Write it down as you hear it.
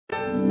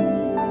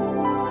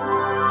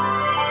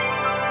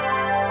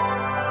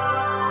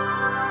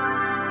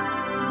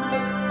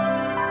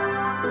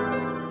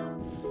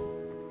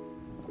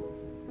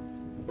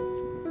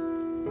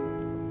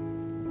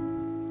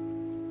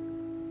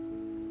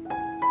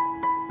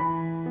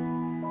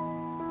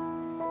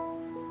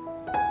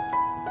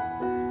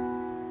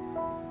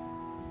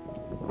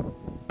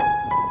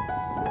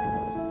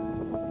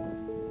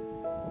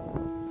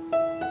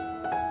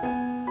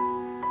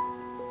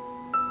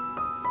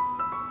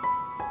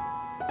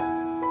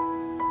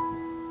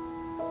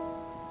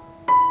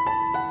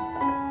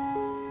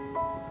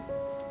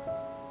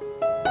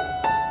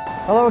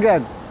Hello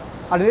again,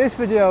 and in this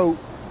video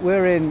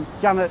we're in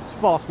Janet's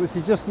Foss, which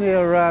is just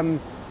near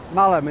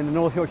Malham in the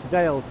North Yorkshire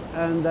Dales,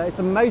 and it's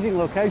an amazing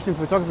location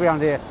for photography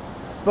around here.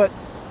 But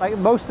like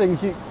most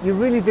things, you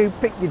really do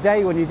pick your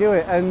day when you do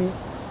it, and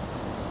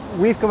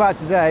we've come out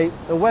today.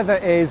 The weather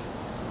is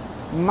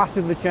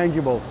massively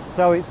changeable,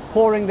 so it's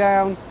pouring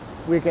down,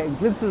 we're getting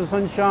glimpses of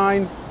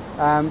sunshine,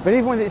 but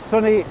even when it's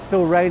sunny it's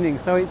still raining,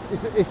 so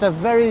it's a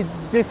very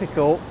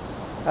difficult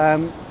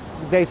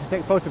day to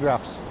take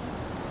photographs.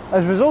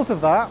 As a result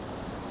of that,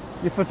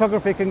 your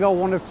photography can go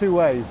one of two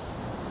ways.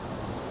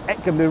 It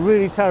can be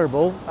really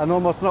terrible and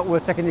almost not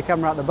worth taking your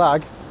camera out the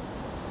bag,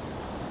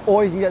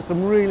 or you can get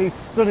some really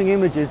stunning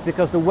images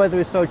because the weather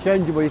is so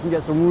changeable. You can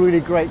get some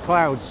really great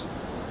clouds.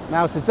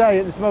 Now today,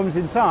 at this moment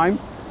in time,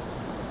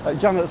 at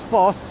Janet's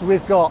Foss,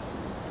 we've got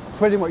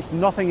pretty much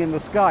nothing in the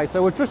sky,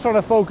 so we're just trying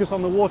to focus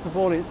on the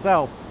waterfall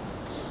itself.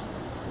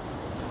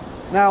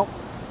 Now,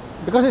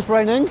 because it's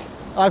raining,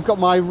 I've got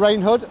my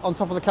rain hood on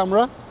top of the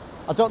camera.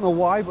 I don't know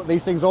why, but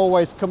these things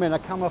always come in a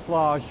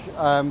camouflage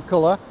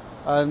colour,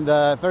 and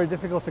very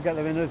difficult to get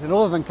them in anything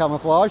other than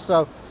camouflage,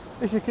 so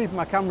this is keeping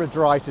my camera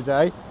dry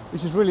today,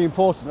 which is really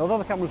important. Although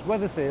the camera's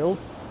weather sealed,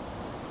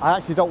 I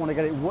actually don't want to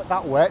get it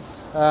that wet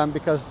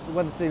because the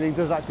weather sealing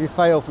does actually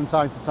fail from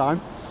time to time.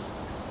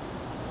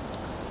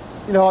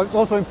 You know, it's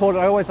also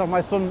important, I always have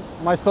my sun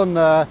visor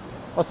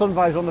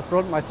on the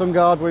front, my sun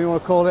guard, whatever you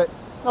want to call it.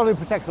 Not only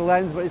protects the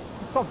lens, but it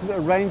stops a bit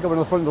of rain going on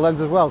the front of the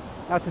lens as well.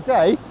 Now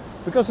today,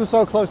 because we're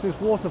so close to this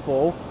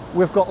waterfall,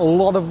 we've got a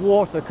lot of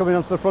water coming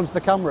onto the front of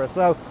the camera.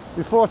 So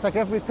before I take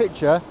every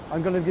picture,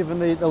 I'm going to give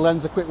the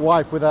lens a quick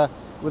wipe with a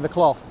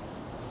cloth.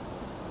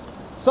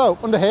 So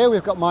under here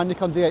we've got my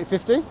Nikon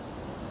D850.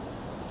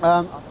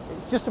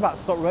 It's just about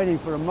to stop raining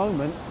for a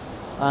moment,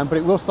 but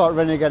it will start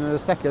raining again in a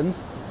second.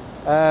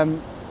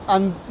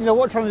 And you know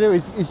what I'm trying to do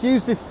is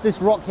use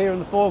this rock here in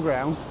the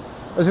foreground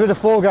as a bit of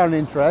foreground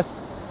interest,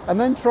 and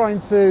then trying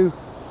to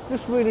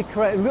just really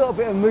create a little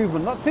bit of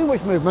movement, not too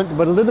much movement,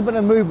 but a little bit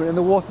of movement in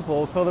the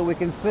waterfall so that we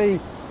can see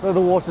that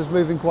the water's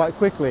moving quite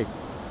quickly.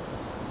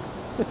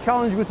 The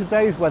challenge with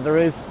today's weather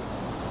is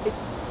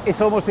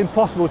it's almost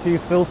impossible to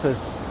use filters,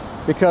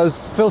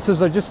 because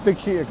filters are just a big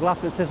sheet of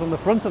glass that sits on the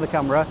front of the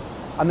camera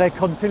and they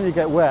continually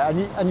get wet,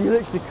 and you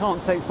literally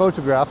can't take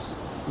photographs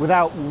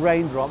without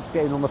raindrops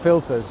getting on the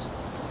filters.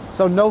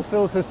 So no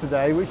filters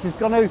today, which is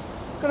going to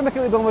make it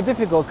a little bit more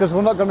difficult, because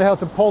we're not going to be able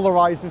to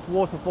polarize this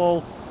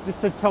waterfall just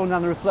to tone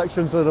down the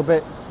reflections a little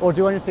bit or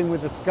do anything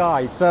with the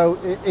sky. So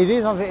it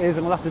is as it is,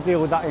 and we'll have to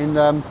deal with that in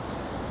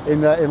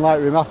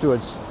Lightroom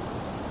afterwards.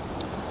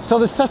 So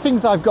the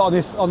settings I've got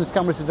on this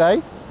camera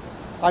today,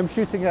 I'm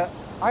shooting at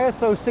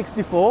ISO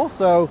 64,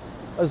 so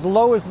as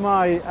low as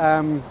my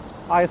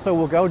ISO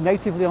will go.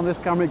 Natively on this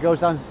camera it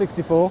goes down to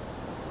 64.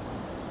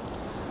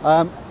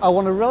 I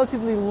want a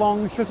relatively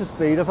long shutter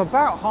speed of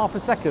about half a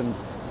second,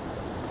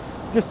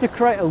 just to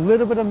create a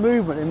little bit of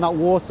movement in that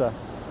water.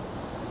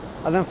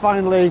 And then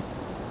finally,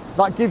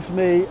 that gives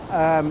me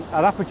an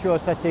aperture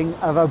setting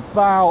of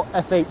about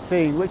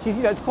f/18, which is,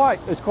 you know,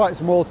 it's quite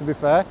small, to be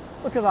fair.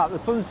 Look at that, the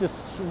sun's just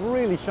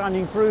really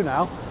shining through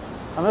now,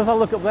 and as I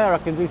look up there I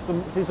can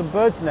see some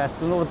birds' nests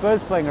and all the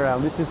birds playing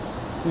around. This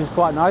is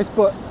quite nice,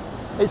 but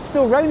it's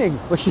still raining,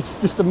 which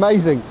is just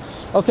amazing.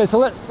 Okay, so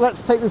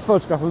let's take this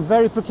photograph. I'm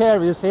very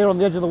precarious here on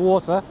the edge of the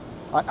water.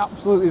 I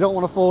absolutely don't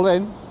want to fall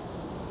in.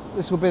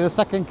 This will be the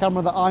second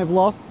camera that I've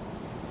lost.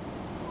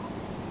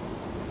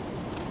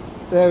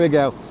 There we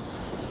go.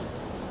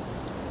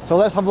 So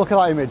let's have a look at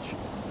that image.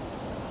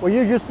 Well,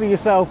 you judge for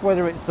yourself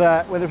whether it's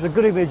a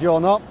good image or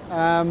not.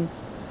 I'm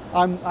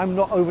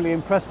not overly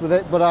impressed with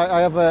it, but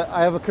I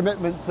have a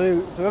commitment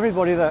to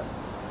everybody that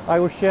I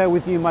will share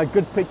with you my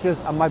good pictures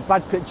and my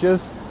bad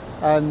pictures,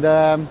 and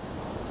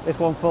this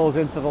one falls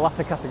into the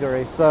latter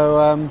category.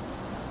 So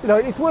you know,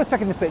 it's worth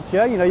taking the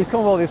picture. You know, you've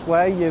come all this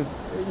way,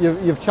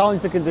 you've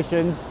challenged the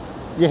conditions,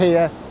 you're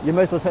here, you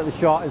may as well take the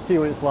shot and see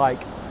what it's like.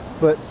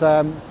 But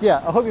yeah,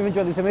 I hope you've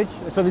enjoyed this image,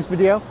 so this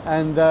video,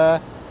 and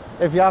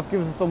if you have, give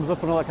us a thumbs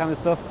up and all that kind of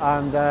stuff,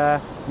 and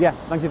yeah,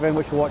 thank you very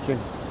much for watching.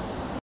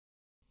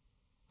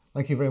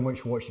 Thank you very much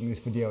for watching this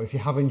video. If you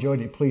have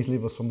enjoyed it, please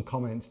leave us some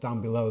comments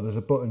down below. There's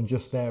a button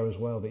just there as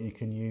well that you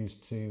can use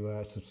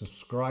to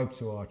subscribe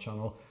to our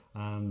channel,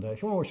 and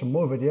if you want to watch some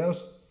more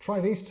videos, try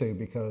these two,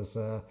 because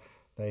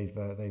they've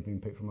been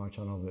picked from our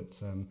channel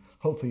that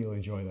hopefully you'll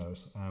enjoy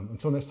those.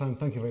 Until next time,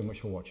 thank you very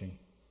much for watching.